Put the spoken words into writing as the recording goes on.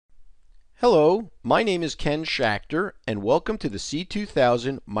Hello, my name is Ken Schachter, and welcome to the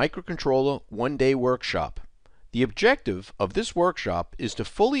C2000 Microcontroller One-Day Workshop. The objective of this workshop is to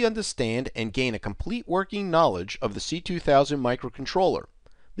fully understand and gain a complete working knowledge of the C2000 microcontroller.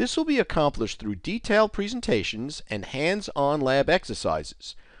 This will be accomplished through detailed presentations and hands-on lab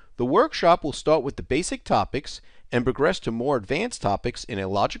exercises. The workshop will start with the basic topics and progress to more advanced topics in a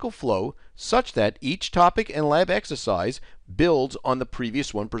logical flow such that each topic and lab exercise builds on the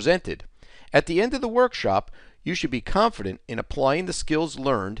previous one presented. At the end of the workshop, you should be confident in applying the skills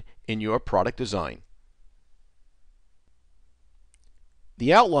learned in your product design.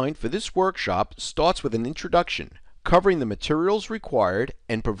 The outline for this workshop starts with an introduction covering the materials required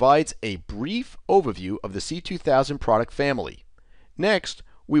and provides a brief overview of the C2000 product family. Next,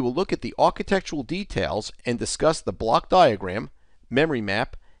 we will look at the architectural details and discuss the block diagram, memory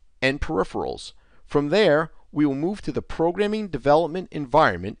map, and peripherals. From there, we will move to the programming development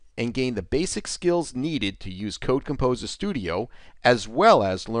environment and gain the basic skills needed to use Code Composer Studio, as well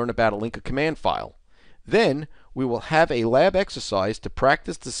as learn about a linker command file. Then, we will have a lab exercise to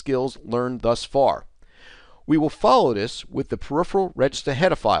practice the skills learned thus far. We will follow this with the peripheral register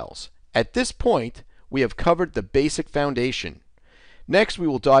header files. At this point, we have covered the basic foundation. Next, we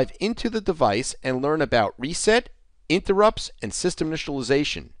will dive into the device and learn about reset, interrupts, and system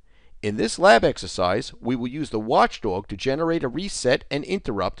initialization. In this lab exercise, we will use the watchdog to generate a reset and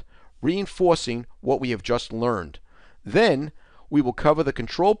interrupt, reinforcing what we have just learned. Then, we will cover the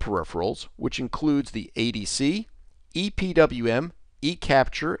control peripherals, which includes the ADC, EPWM,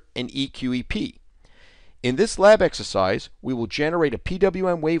 eCapture, and EQEP. In this lab exercise, we will generate a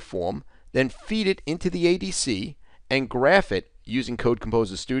PWM waveform, then feed it into the ADC and graph it using Code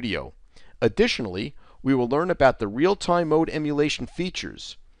Composer Studio. Additionally, we will learn about the real-time mode emulation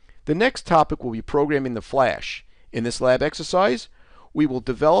features. The next topic will be programming the flash. In this lab exercise, we will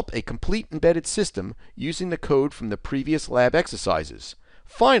develop a complete embedded system using the code from the previous lab exercises.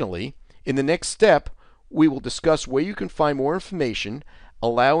 Finally, in the next step, we will discuss where you can find more information,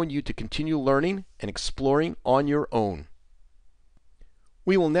 allowing you to continue learning and exploring on your own.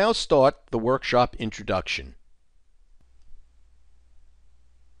 We will now start the workshop introduction.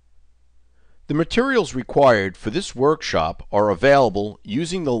 The materials required for this workshop are available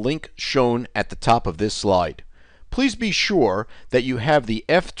using the link shown at the top of this slide. Please be sure that you have the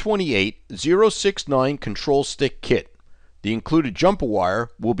F28069 controlSTICK kit. The included jumper wire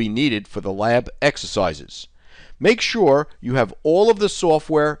will be needed for the lab exercises. Make sure you have all of the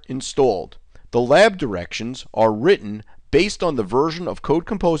software installed. The lab directions are written based on the version of Code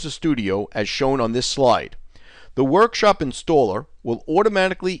Composer Studio as shown on this slide. The workshop installer will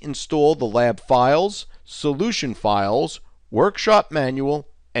automatically install the lab files, solution files, workshop manual,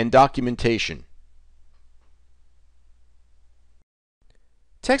 and documentation.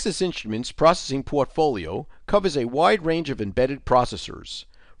 Texas Instruments Processing Portfolio covers a wide range of embedded processors,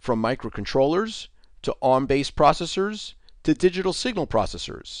 from microcontrollers to ARM-based processors to digital signal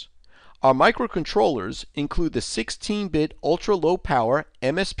processors. Our microcontrollers include the 16-bit ultra-low-power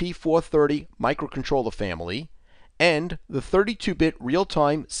MSP430 microcontroller family and the 32-bit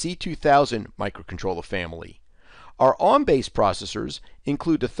real-time C2000 microcontroller family. Our ARM-based processors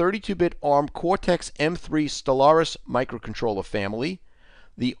include the 32-bit ARM Cortex-M3 Stellaris microcontroller family,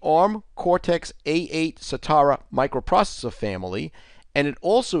 the ARM Cortex-A8 Satara microprocessor family, and it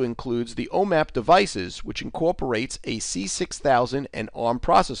also includes the OMAP devices, which incorporates a C6000 and ARM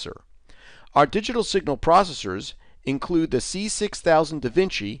processor. Our digital signal processors include the C6000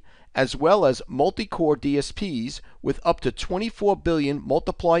 DaVinci, as well as multi-core DSPs with up to 24 billion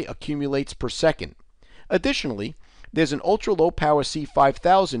multiply accumulates per second. Additionally, there's an ultra-low-power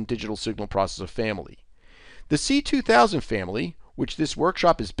C5000 digital signal processor family. The C2000 family, which this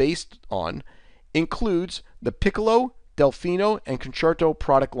workshop is based on, includes the Piccolo, Delfino, and Concerto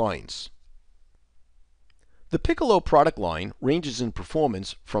product lines. The Piccolo product line ranges in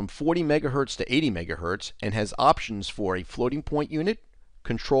performance from 40 MHz to 80 MHz and has options for a floating point unit,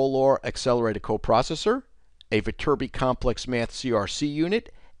 controller accelerated coprocessor, a Viterbi complex math CRC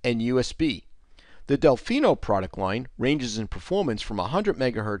unit, and USB. The Delfino product line ranges in performance from 100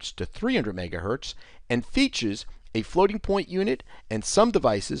 MHz to 300 MHz and features a floating point unit and some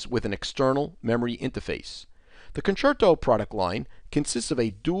devices with an external memory interface. The Concerto product line consists of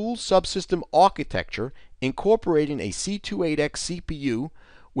a dual subsystem architecture incorporating a C28X CPU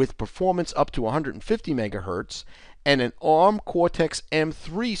with performance up to 150 MHz and an ARM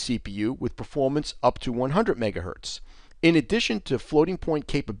Cortex-M3 CPU with performance up to 100 MHz. In addition to floating point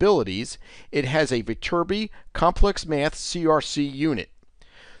capabilities, it has a Viterbi complex math CRC unit.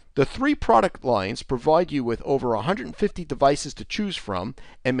 The three product lines provide you with over 150 devices to choose from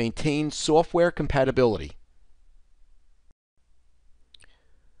and maintain software compatibility.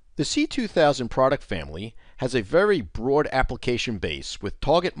 The C2000 product family has a very broad application base with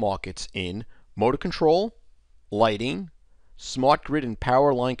target markets in motor control, lighting, smart grid and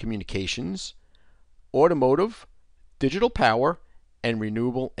power line communications, automotive, digital power, and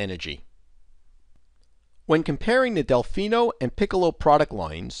renewable energy. When comparing the Delfino and Piccolo product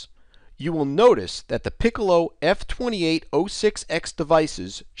lines, you will notice that the Piccolo F2806X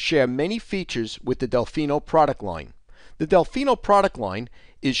devices share many features with the Delfino product line. The Delfino product line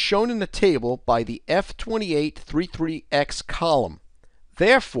is shown in the table by the F2833X column.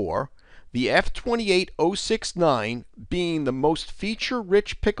 Therefore, the F28069, being the most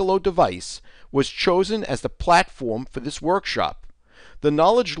feature-rich Piccolo device, was chosen as the platform for this workshop. The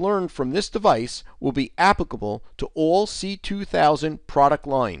knowledge learned from this device will be applicable to all C2000 product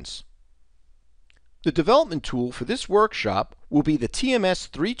lines. The development tool for this workshop will be the TMS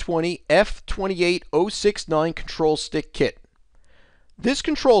 320 F28069 controlSTICK kit. This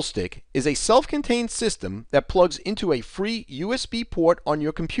control stick is a self-contained system that plugs into a free USB port on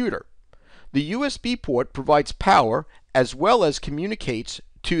your computer. The USB port provides power as well as communicates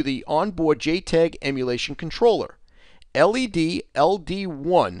to the onboard JTAG emulation controller. LED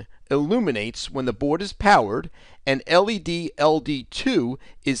LD1 illuminates when the board is powered, and LED LD2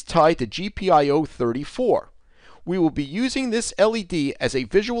 is tied to GPIO 34. We will be using this LED as a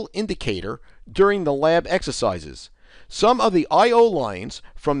visual indicator during the lab exercises. Some of the I/O lines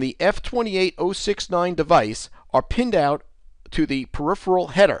from the F28069 device are pinned out to the peripheral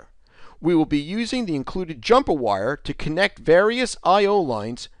header. We will be using the included jumper wire to connect various I/O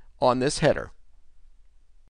lines on this header.